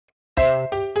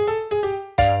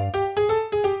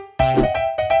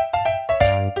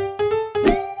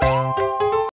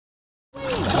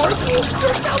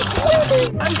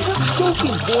I'm just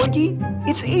joking, Borgy.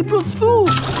 It's April's Fool,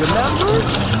 remember?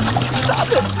 Stop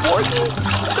it, Borgy.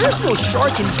 There's no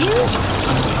shark in here.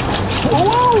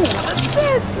 Whoa, that's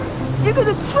it. You're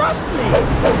gonna trust me.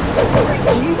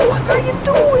 Borgy, what are you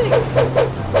doing?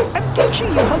 I'm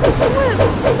teaching you how to swim,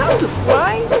 not to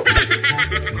fly.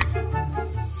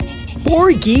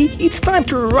 Borgy, it's time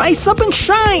to rise up and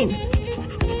shine.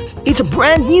 It's a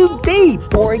brand new day,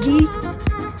 Borgy.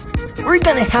 We're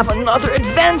gonna have another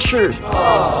adventure.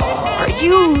 Are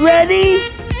you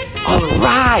ready? All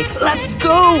right, let's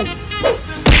go.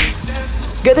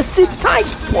 Gotta sit tight,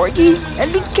 Borgy,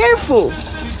 and be careful.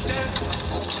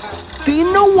 Do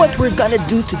you know what we're gonna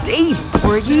do today,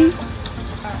 Borgy?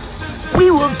 We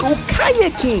will go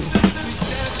kayaking.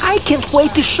 I can't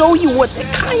wait to show you what a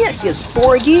kayak is,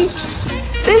 Borgy.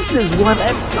 This is what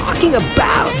I'm talking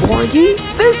about, Borgy.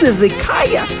 This is a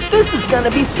kayak. This is gonna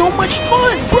be so much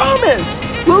fun, promise.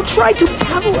 We'll try to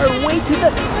paddle our way to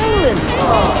that island.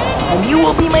 And you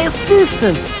will be my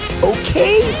assistant,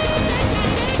 okay?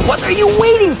 What are you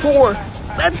waiting for?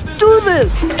 Let's do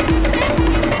this.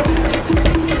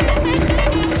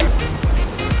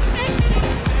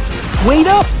 Wait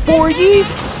up, Borgy.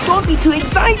 Don't be too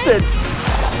excited.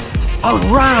 All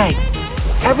right,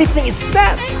 everything is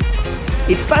set.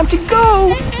 It's time to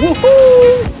go!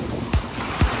 Woohoo!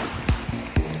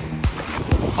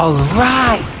 All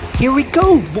right, here we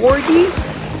go, Borgy.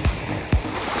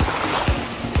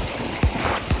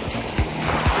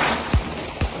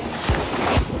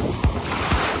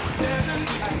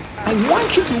 I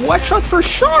want you to watch out for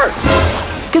sharks,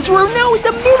 because we're now in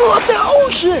the middle of the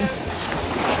ocean.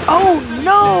 Oh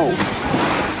no!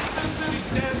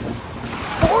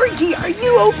 Borgy, are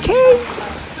you okay?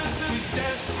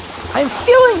 I'm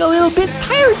feeling a little bit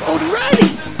tired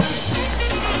already.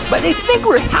 But I think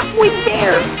we're halfway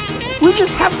there. We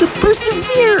just have to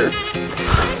persevere.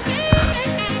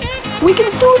 We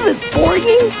can do this,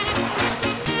 Borgy.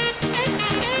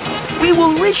 We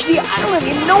will reach the island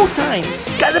in no time.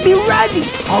 Gotta be ready.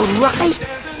 All right.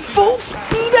 Full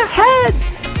speed ahead.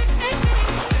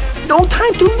 No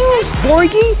time to lose,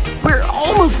 Borgy. We're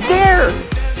almost there.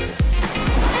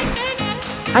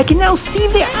 I can now see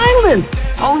the island.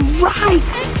 All right.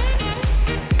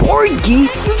 Borgy,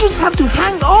 you just have to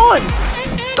hang on.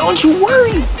 Don't you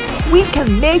worry. We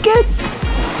can make it.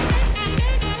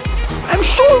 I'm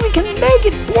sure we can make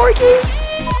it, Borgy.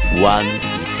 One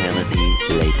eternity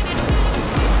later.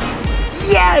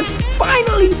 Yes,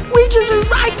 finally, we just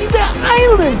arrived in the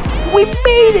island. We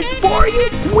made it, Borgy.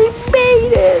 We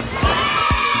made it.